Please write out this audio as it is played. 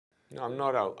No, I'm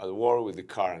not at war with the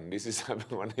car, and this is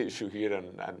one issue here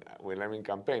and when I'm in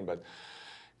campaign, but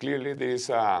clearly there is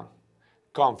a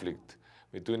conflict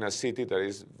between a city that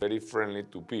is very friendly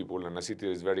to people and a city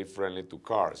that is very friendly to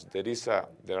cars. There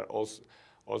are also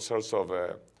all sorts of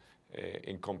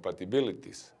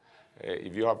incompatibilities.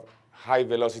 If you have high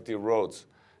velocity roads,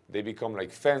 they become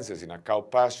like fences in a cow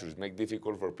pastures, make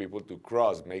difficult for people to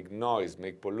cross, make noise,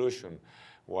 make pollution,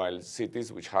 while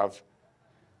cities which have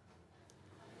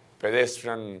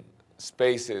pedestrian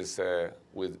spaces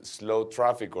with slow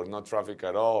traffic or no traffic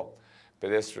at all,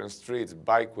 pedestrian streets,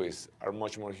 bikeways are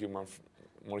much more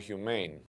humane.